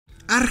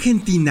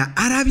Argentina,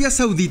 Arabia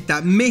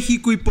Saudita,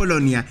 México y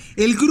Polonia,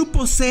 el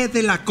Grupo C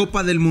de la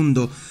Copa del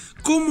Mundo.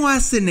 ¿Cómo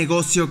hace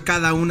negocio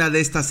cada una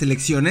de estas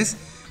selecciones?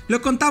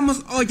 Lo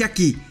contamos hoy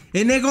aquí,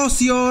 en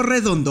Negocio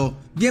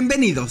Redondo.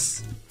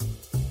 Bienvenidos.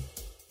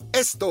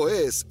 Esto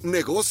es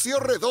Negocio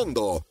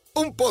Redondo,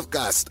 un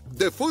podcast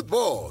de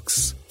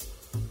Footbox.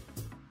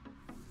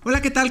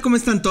 Hola, ¿qué tal? ¿Cómo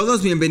están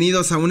todos?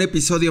 Bienvenidos a un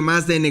episodio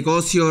más de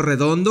Negocio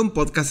Redondo, un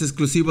podcast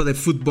exclusivo de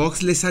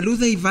Footbox. Les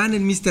saluda Iván,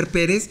 el Mr.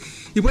 Pérez.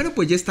 Y bueno,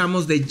 pues ya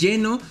estamos de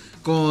lleno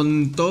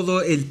con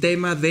todo el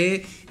tema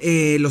de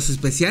los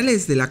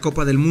especiales de la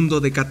Copa del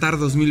Mundo de Qatar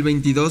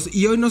 2022.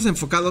 Y hoy nos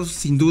enfocamos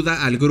sin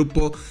duda al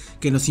grupo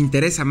que nos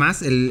interesa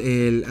más,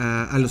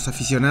 a los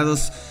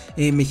aficionados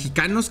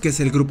mexicanos, que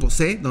es el Grupo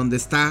C, donde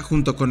está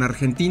junto con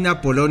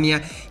Argentina,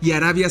 Polonia y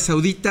Arabia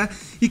Saudita.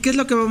 ¿Y qué es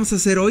lo que vamos a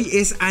hacer hoy?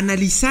 Es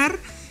analizar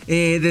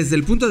desde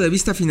el punto de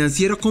vista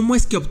financiero cómo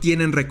es que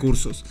obtienen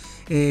recursos.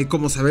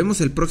 Como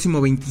sabemos, el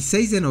próximo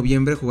 26 de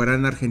noviembre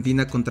jugarán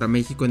Argentina contra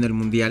México en el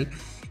Mundial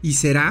y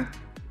será,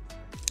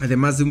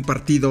 además de un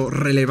partido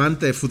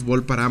relevante de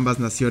fútbol para ambas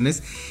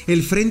naciones,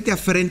 el frente a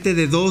frente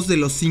de dos de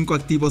los 5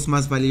 activos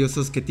más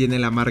valiosos que tiene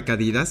la marca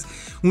Adidas.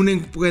 Un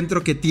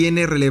encuentro que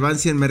tiene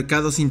relevancia en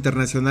mercados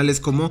internacionales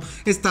como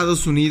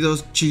Estados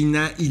Unidos,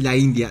 China y la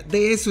India.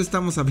 De eso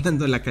estamos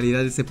hablando, de la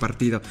calidad de ese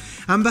partido.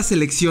 Ambas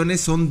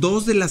selecciones son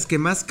dos de las que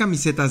más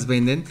camisetas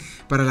venden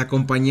para la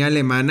compañía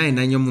alemana en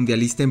año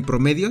mundialista en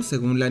promedio,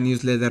 según la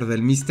newsletter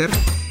del Mister.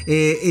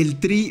 El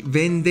Tri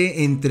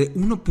vende entre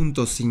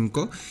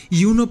 1.5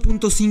 y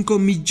 1.5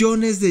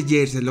 millones de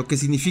jerseys, lo que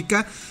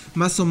significa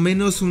más o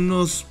menos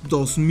unos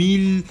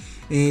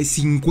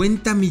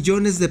 2.050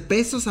 millones de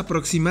pesos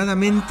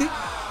aproximadamente,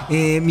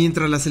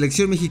 mientras la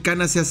selección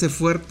mexicana se hace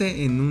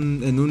fuerte en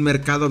un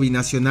mercado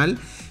binacional,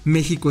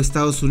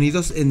 México-Estados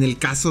Unidos. En el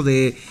caso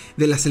de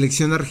la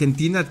selección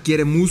argentina,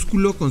 adquiere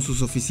músculo con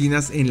sus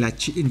oficinas en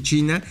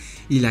China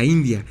y la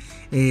India.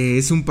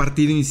 Es un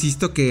partido,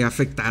 insisto, que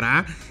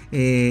afectará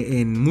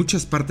en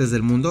muchas partes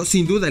del mundo.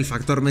 Sin duda el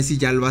factor Messi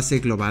ya lo hace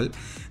global,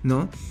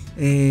 ¿no?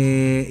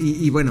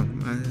 Y bueno,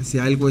 si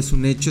algo es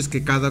un hecho es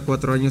que cada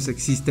 4 años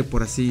existe,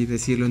 por así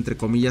decirlo, entre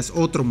comillas,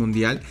 otro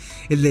mundial,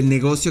 el del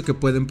negocio que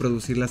pueden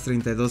producir las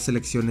 32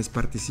 selecciones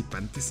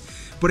participantes.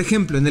 Por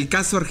ejemplo, en el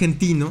caso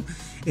argentino,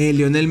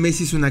 Lionel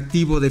Messi es un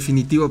activo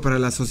definitivo para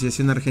la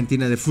Asociación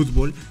Argentina de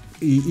Fútbol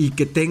y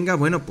que tenga,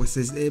 bueno,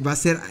 pues va a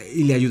ser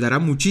y le ayudará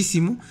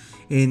muchísimo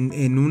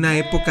en una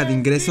época de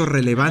ingresos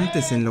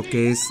relevantes en lo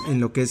que es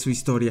su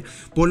historia.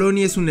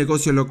 Polonia es un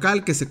negocio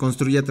local que se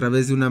construye a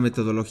través de una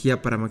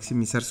metodología para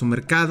maximizar su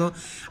mercado.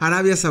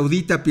 Arabia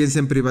Saudita piensa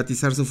en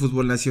privatizar su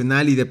fútbol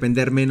nacional y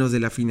depender menos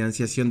de la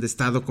financiación de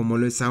Estado como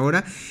lo es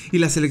ahora. Y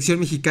la selección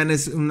mexicana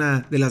es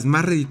una de las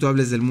más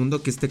redituables del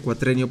mundo, que este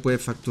cuatrenio puede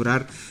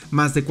facturar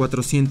más de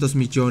 400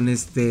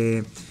 millones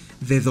de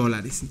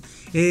dólares.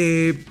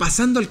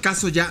 Pasando al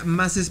caso ya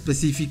más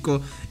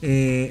específico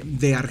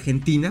de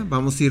Argentina,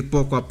 vamos a ir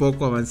poco a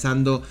poco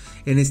avanzando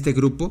en este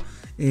grupo.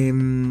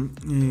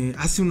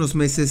 Hace unos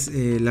meses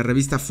la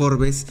revista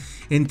Forbes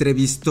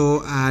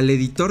entrevistó al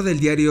editor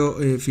del diario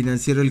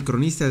financiero El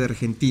Cronista de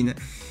Argentina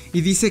y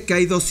dice que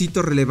hay 2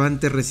 hitos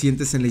relevantes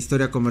recientes en la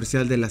historia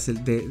comercial de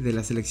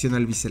la selección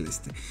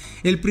albiceleste.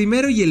 El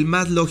primero y el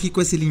más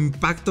lógico es el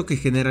impacto que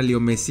genera Leo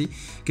Messi,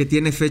 que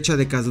tiene fecha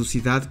de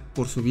caducidad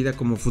por su vida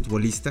como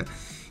futbolista.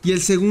 Y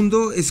el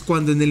segundo es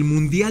cuando en el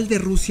Mundial de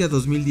Rusia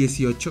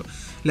 2018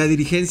 la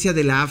dirigencia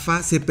de la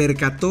AFA se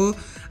percató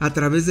a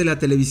través de la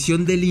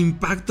televisión del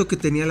impacto que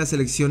tenía la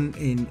selección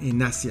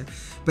en Asia.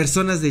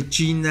 Personas de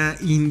China,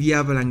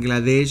 India,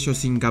 Bangladesh o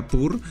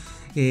Singapur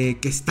que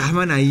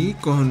estaban ahí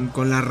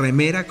con la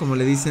remera, como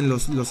le dicen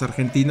los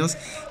argentinos,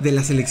 de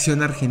la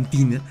selección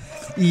argentina.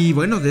 Y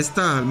bueno, de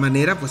esta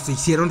manera pues se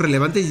hicieron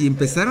relevantes y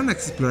empezaron a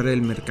explorar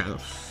el mercado.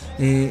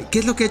 ¿Qué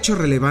es lo que ha hecho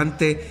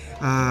relevante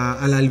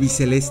al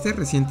albiceleste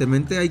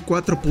recientemente? Hay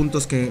 4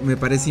 puntos que me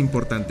parece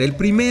importante. El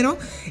primero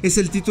es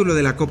el título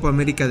de la Copa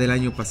América del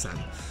año pasado.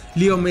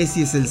 Leo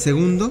Messi es el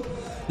segundo.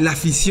 La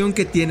afición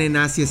que tiene en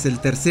Asia es el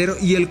tercero.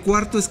 Y el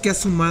cuarto es que ha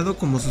sumado,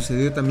 como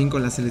sucedió también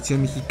con la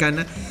selección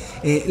mexicana,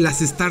 las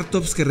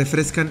startups que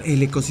refrescan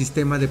el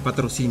ecosistema de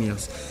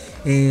patrocinios.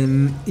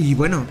 Y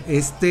bueno,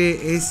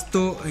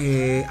 esto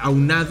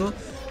aunado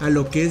a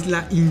lo que es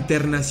la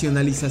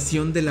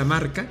internacionalización de la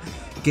marca,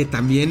 que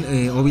también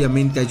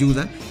obviamente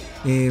ayuda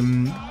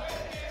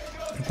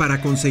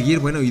para conseguir,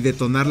 bueno, y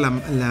detonar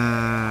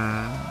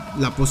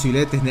la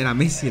posibilidad de tener a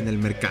Messi en el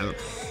mercado.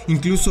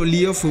 Incluso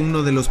Leo fue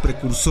uno de los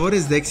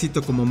precursores de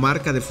éxito como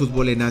marca de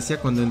fútbol en Asia,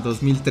 cuando en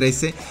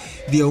 2013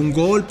 dio un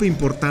golpe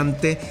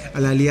importante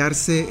al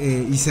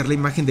aliarse y ser la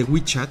imagen de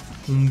WeChat,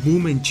 un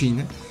boom en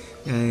China.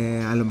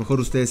 A lo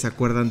mejor ustedes se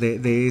acuerdan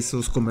de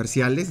esos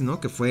comerciales, ¿no?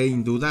 Que fue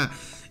sin duda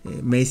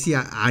Messi,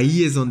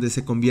 ahí es donde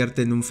se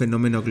convierte en un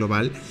fenómeno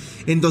global.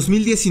 En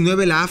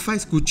 2019 la AFA,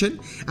 escuchen,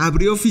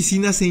 abrió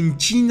oficinas en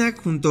China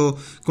junto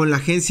con la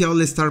agencia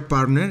All Star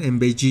Partner en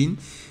Beijing.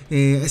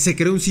 Se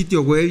creó un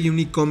sitio web y un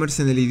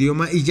e-commerce en el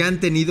idioma y ya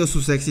han tenido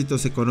sus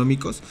éxitos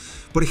económicos.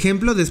 Por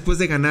ejemplo, después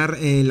de ganar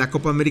la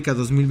Copa América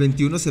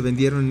 2021, se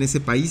vendieron en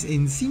ese país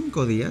en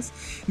 5 días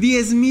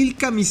 10,000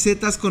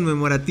 camisetas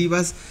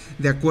conmemorativas,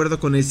 de acuerdo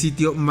con el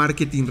sitio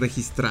Marketing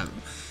Registrado.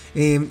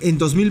 En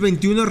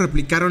 2021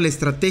 replicaron la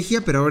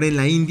estrategia, pero ahora en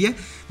la India,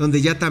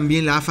 donde ya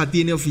también la AFA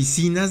tiene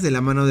oficinas de la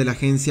mano de la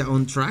agencia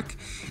On Track.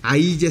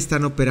 Ahí ya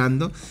están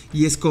operando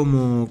y es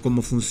como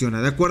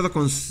funciona. De acuerdo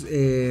con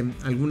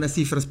algunas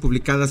cifras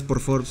publicadas por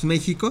Forbes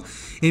México,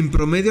 en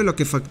promedio lo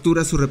que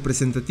factura su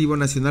representativo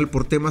nacional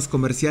por temas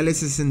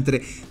comerciales es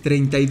entre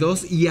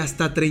 32 y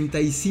hasta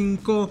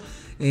 35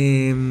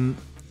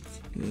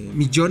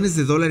 millones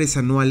de dólares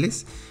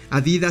anuales.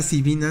 Adidas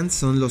y Binance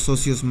son los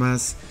socios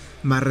más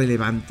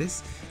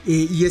relevantes.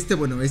 Y este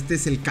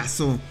es el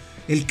caso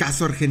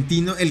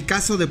argentino. El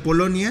caso de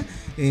Polonia,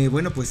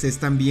 pues es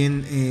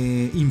también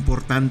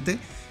importante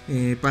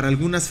para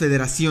algunas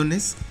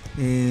federaciones.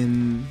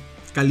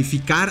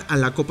 Calificar a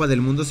la Copa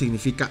del Mundo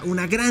significa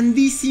una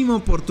grandísima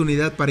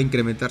oportunidad para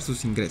incrementar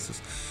sus ingresos.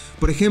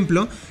 Por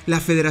ejemplo, la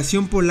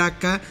Federación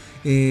Polaca,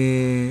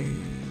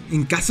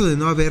 en caso de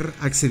no haber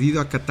accedido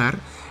a Qatar,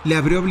 le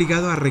habría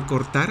obligado a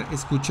recortar,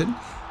 escuchen,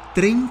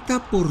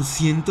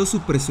 30%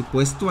 su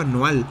presupuesto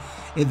anual.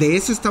 De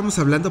eso estamos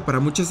hablando para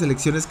muchas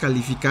selecciones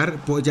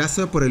calificar, ya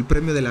sea por el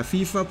premio de la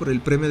FIFA, por el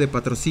premio de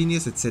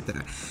patrocinios, etc.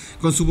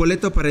 Con su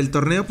boleto para el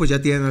torneo, pues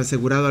ya tienen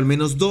asegurado al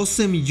menos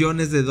 12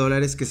 millones de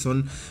dólares, que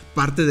son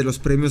parte de los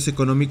premios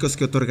económicos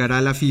que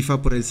otorgará la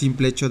FIFA por el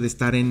simple hecho de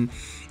estar en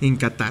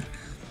Qatar.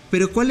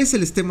 Pero ¿cuál es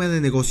el esquema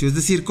de negocio? Es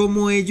decir,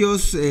 ¿cómo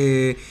ellos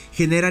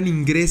generan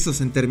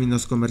ingresos en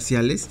términos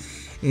comerciales?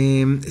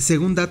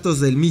 Según datos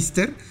del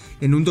Mister,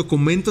 en un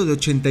documento de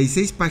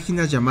 86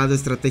 páginas llamado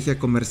Estrategia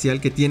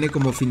Comercial, que tiene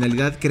como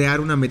finalidad crear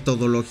una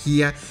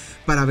metodología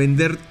para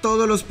vender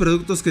todos los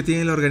productos que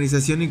tiene la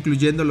organización,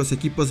 incluyendo los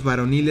equipos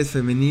varoniles,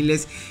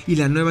 femeniles y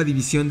la nueva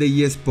división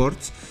de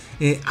eSports,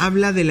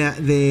 habla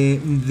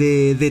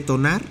de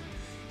detonar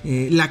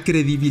la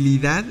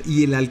credibilidad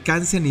y el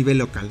alcance a nivel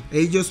local.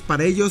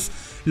 Para ellos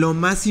lo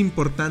más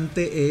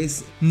importante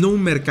es no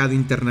un mercado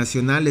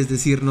internacional, es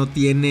decir, no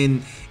tienen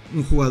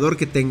un jugador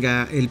que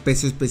tenga el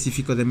peso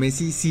específico de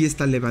Messi. Sí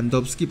está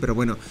Lewandowski,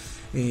 pero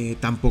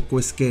tampoco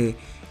es que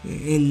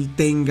él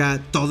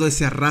tenga todo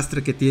ese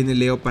arrastre que tiene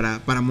Leo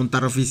para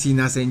montar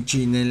oficinas en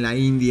China, en la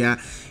India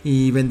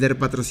y vender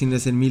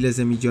patrocinios en miles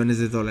de millones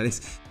de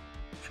dólares.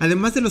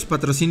 Además de los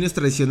patrocinios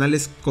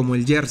tradicionales como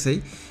el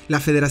jersey,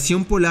 la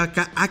Federación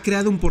Polaca ha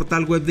creado un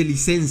portal web de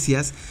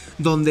licencias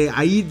donde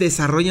ahí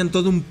desarrollan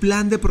todo un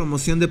plan de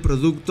promoción de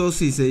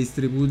productos y se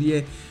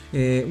distribuye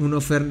una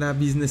oferta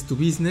business to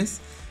business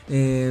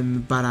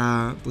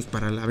para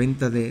la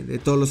venta de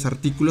todos los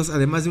artículos,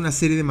 además de una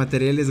serie de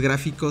materiales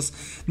gráficos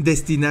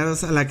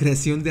destinados a la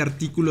creación de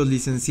artículos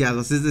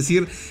licenciados. Es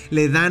decir,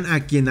 le dan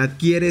a quien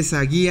adquiere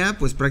esa guía,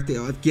 pues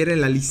adquiere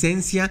la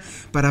licencia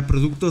para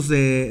productos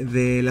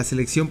de la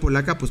selección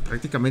polaca, pues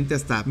prácticamente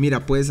hasta,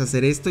 mira, puedes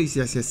hacer esto y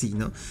se hace así,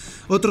 ¿no?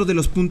 Otro de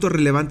los puntos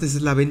relevantes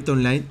es la venta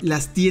online,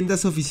 las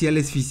tiendas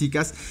oficiales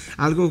físicas,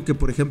 algo que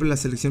por ejemplo la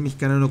selección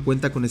mexicana no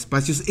cuenta con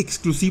espacios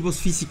exclusivos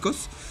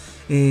físicos,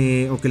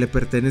 o que le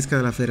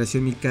pertenezcan a la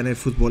Federación Mexicana de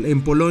Fútbol.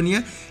 En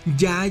Polonia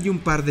ya hay un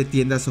par de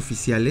tiendas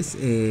oficiales,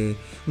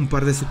 un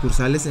par de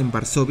sucursales en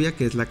Varsovia,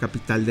 que es la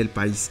capital del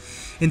país.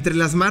 Entre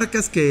las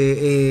marcas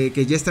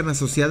que ya están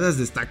asociadas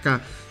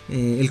destaca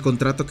el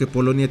contrato que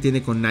Polonia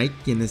tiene con Nike,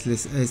 quienes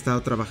les ha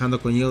estado trabajando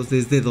con ellos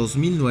desde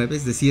 2009,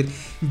 es decir,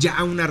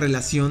 ya una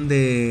relación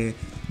de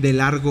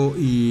largo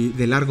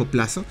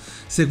plazo.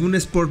 Según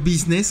Sport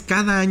Business,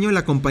 cada año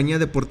la compañía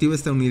deportiva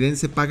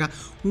estadounidense paga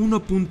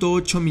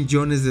 1.8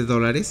 millones de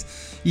dólares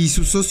y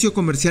su socio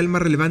comercial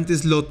más relevante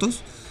es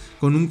Lotos,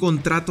 con un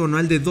contrato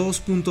anual de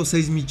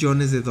 2.6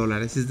 millones de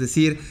dólares, es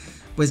decir,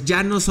 pues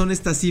ya no son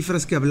estas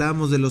cifras que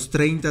hablábamos de los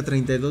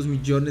 32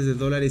 millones de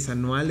dólares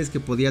anuales que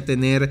podía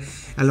tener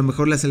a lo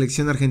mejor la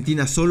selección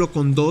argentina solo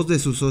con 2 de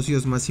sus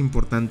socios más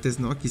importantes,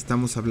 ¿no? Aquí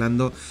estamos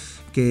hablando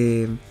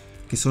que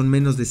son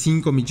menos de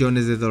 5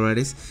 millones de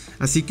dólares.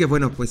 Así que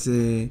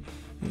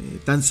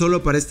tan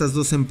solo para estas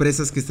 2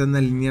 empresas que están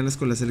alineadas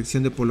con la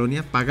selección de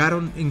Polonia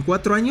pagaron en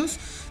 4 años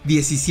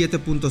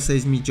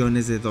 17.6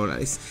 millones de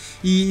dólares.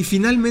 Y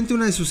finalmente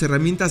una de sus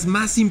herramientas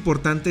más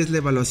importantes es la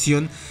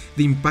evaluación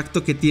de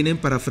impacto que tienen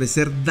para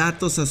ofrecer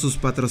datos a sus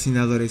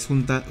patrocinadores.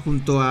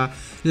 Junto a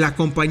la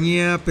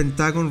compañía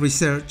Pentagon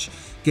Research,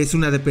 que es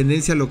una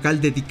dependencia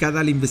local dedicada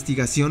a la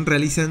investigación,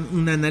 realizan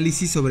un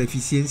análisis sobre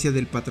eficiencia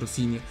del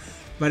patrocinio.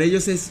 Para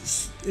ellos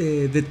es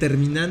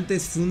determinante,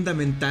 es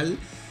fundamental,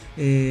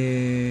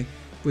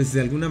 pues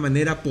de alguna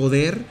manera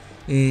poder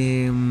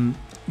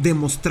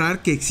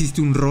demostrar que existe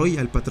un ROI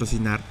al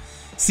patrocinar.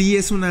 Sí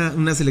es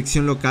una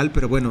selección local,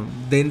 pero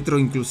dentro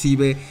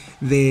inclusive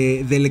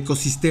del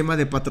ecosistema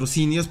de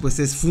patrocinios, pues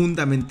es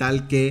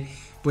fundamental que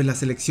pues las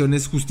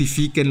selecciones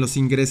justifiquen los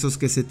ingresos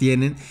que se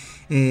tienen.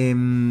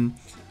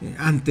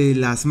 ante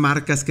las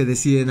marcas que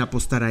deciden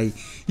apostar ahí.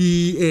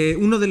 Y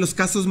uno de los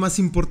casos más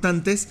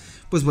importantes,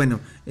 pues bueno,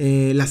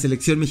 la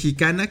selección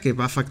mexicana, que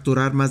va a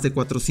facturar más de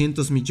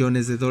 $400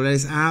 millones,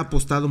 ha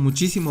apostado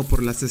muchísimo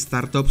por las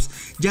startups.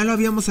 Ya lo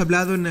habíamos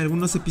hablado en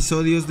algunos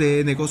episodios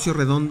de Negocio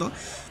Redondo,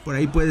 por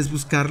ahí puedes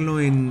buscarlo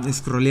en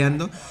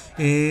scrolleando,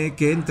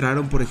 que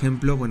entraron, por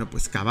ejemplo, bueno,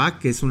 pues Kavak,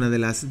 que es una de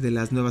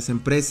las nuevas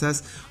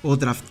empresas, o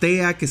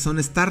Draftea, que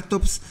son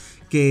startups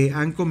que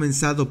han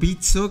comenzado,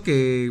 Bitso,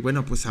 que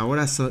bueno, pues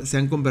ahora se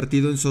han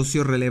convertido en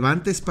socios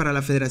relevantes para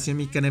la Federación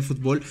Mexicana de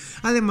Fútbol,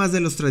 además de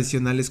los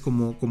tradicionales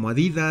como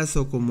Adidas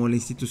o como la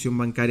institución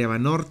bancaria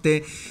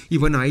Banorte, y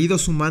bueno, ha ido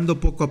sumando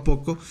poco a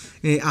poco.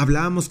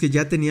 Hablábamos que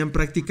ya tenían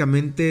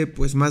prácticamente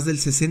pues más del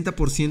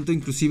 60%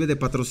 inclusive de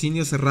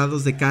patrocinios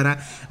cerrados de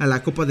cara a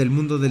la Copa del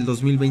Mundo del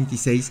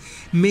 2026.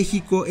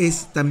 México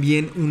es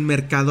también un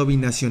mercado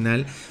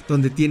binacional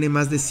donde tiene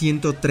más de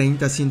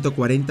 130,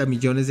 140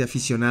 millones de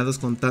aficionados,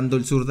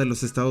 contando el sur de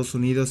los Estados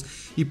Unidos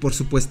y por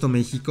supuesto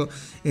México.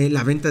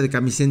 La venta de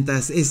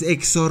camisetas es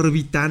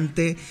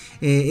exorbitante,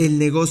 el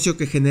negocio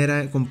que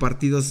genera con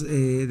partidos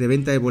de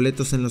venta de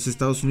boletos en los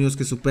Estados Unidos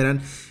que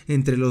superan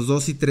entre los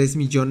 2 y 3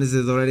 millones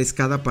de dólares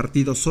cada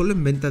partido solo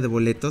en venta de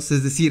boletos,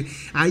 es decir,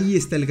 ahí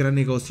está el gran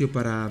negocio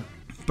para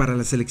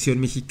la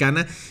selección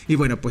mexicana. Y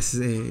bueno, pues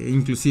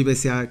inclusive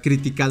se ha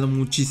criticado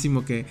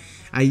muchísimo que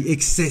hay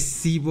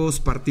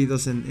excesivos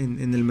partidos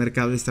en el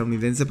mercado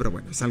estadounidense, pero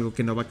bueno, es algo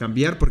que no va a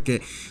cambiar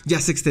porque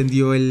ya se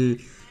extendió el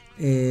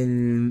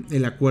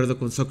acuerdo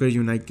con Soccer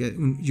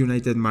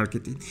United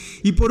Marketing.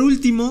 Y por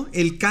último,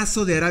 el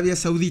caso de Arabia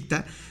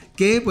Saudita,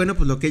 que bueno,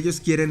 pues lo que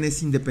ellos quieren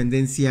es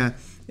independencia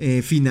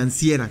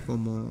financiera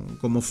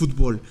como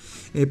fútbol.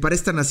 Para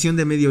esta nación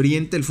de Medio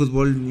Oriente, el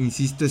fútbol,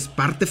 insisto, es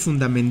parte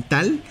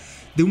fundamental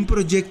de un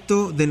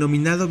proyecto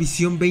denominado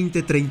Visión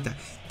 2030.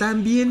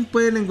 También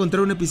pueden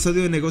encontrar un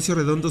episodio de Negocio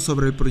Redondo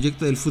sobre el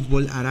proyecto del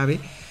fútbol árabe,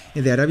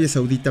 de Arabia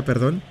Saudita,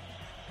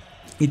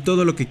 y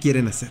todo lo que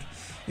quieren hacer.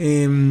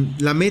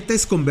 La meta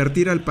es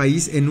convertir al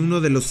país en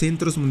uno de los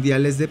centros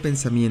mundiales de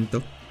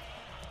pensamiento,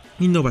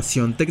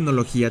 innovación,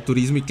 tecnología,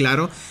 turismo y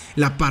claro,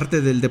 la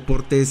parte del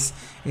deporte es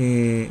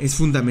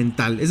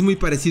fundamental. Es muy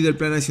parecido al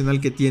plan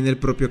nacional que tiene el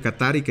propio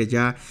Qatar y que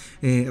ya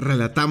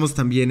relatamos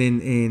también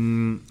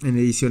en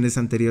ediciones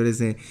anteriores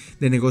de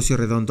Negocio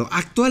Redondo.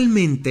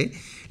 Actualmente,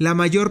 la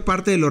mayor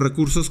parte de los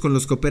recursos con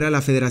los que opera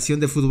la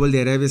Federación de Fútbol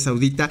de Arabia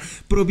Saudita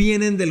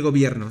provienen del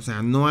gobierno. O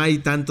sea, no hay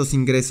tantos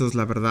ingresos,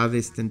 la verdad,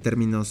 en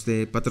términos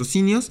de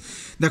patrocinios.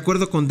 De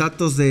acuerdo con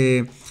datos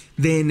de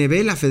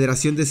DNB, la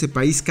federación de ese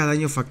país cada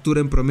año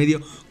factura en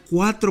promedio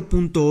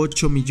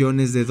 $4.8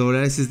 millones,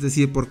 es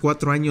decir, por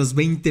 4 años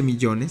 20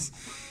 millones.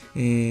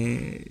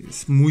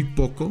 Es muy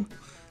poco,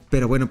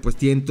 pero bueno, pues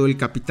tienen todo el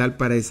capital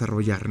para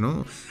desarrollar,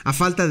 ¿no? A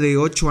falta de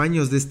 8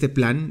 años de este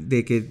plan,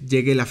 de que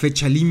llegue la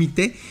fecha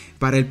límite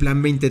para el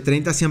plan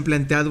 2030, se han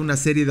planteado una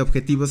serie de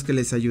objetivos que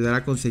les ayudará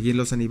a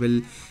conseguirlos a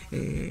nivel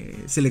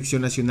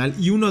selección nacional,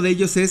 y uno de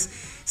ellos es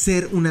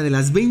ser una de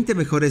las 20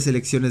 mejores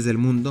selecciones del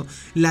mundo,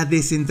 la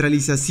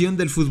descentralización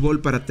del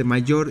fútbol para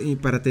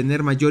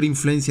tener mayor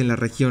influencia en las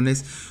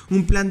regiones,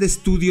 un plan de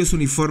estudios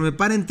uniforme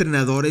para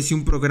entrenadores y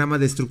un programa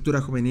de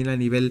estructura juvenil a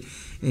nivel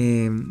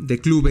de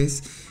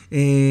clubes.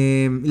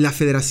 La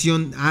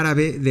Federación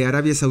Árabe de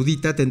Arabia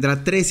Saudita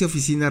tendrá 13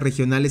 oficinas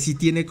regionales y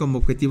tiene como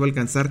objetivo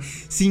alcanzar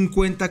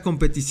 50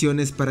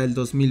 competiciones para el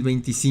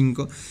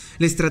 2025.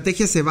 La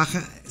estrategia se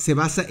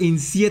basa en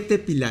 7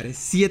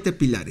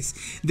 pilares: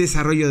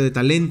 desarrollo de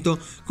talento,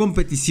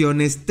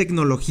 competiciones,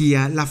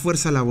 tecnología, la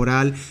fuerza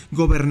laboral,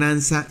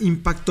 gobernanza,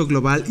 impacto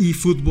global y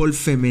fútbol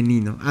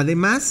femenino.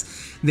 Además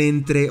de,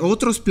 entre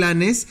otros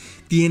planes,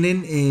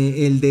 tienen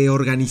el de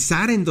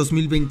organizar en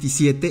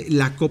 2027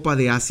 la Copa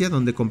de Asia,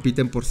 donde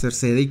compiten por ser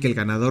sede y que el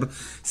ganador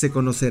se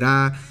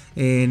conocerá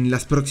en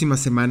las próximas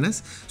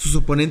semanas. Sus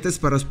oponentes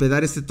para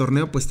hospedar este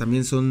torneo pues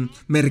también son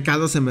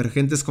mercados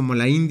emergentes como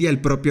la India, el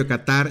propio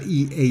Qatar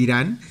e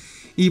Irán.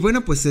 Y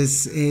bueno,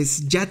 pues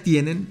ya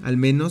tienen al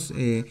menos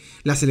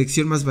la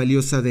selección más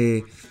valiosa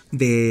de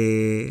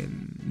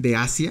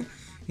Asia.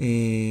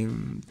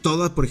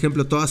 Por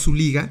ejemplo, toda su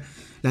liga,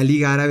 la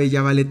Liga Árabe,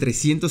 ya vale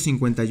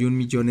 351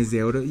 millones de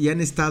euros y han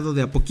estado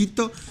de a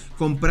poquito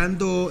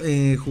comprando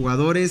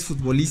jugadores,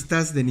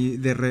 futbolistas de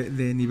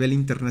nivel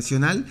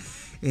internacional,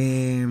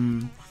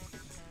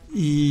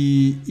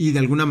 y de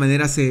alguna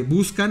manera se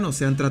buscan o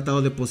se han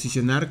tratado de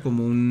posicionar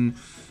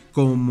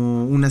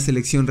como una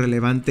selección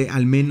relevante,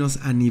 al menos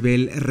a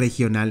nivel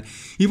regional.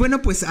 Y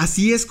bueno, pues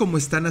así es como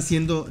están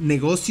haciendo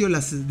negocio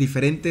las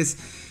diferentes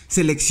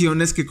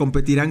selecciones que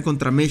competirán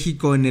contra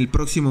México en el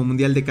próximo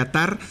Mundial de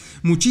Qatar.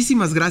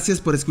 Muchísimas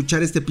gracias por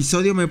escuchar este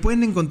episodio. Me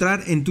pueden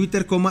encontrar en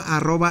Twitter como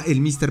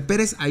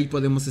 @elMrPérez. Ahí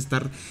podemos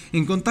estar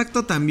en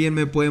contacto. También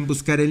me pueden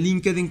buscar en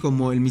LinkedIn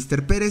como el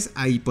Mr. Pérez.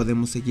 Ahí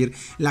podemos seguir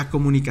la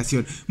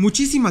comunicación.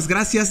 Muchísimas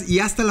gracias y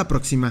hasta la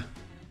próxima.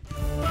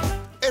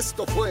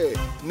 Esto fue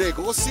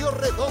Negocio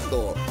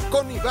Redondo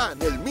con Iván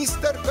el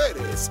Mr.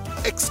 Pérez,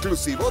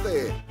 exclusivo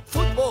de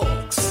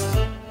Footbox.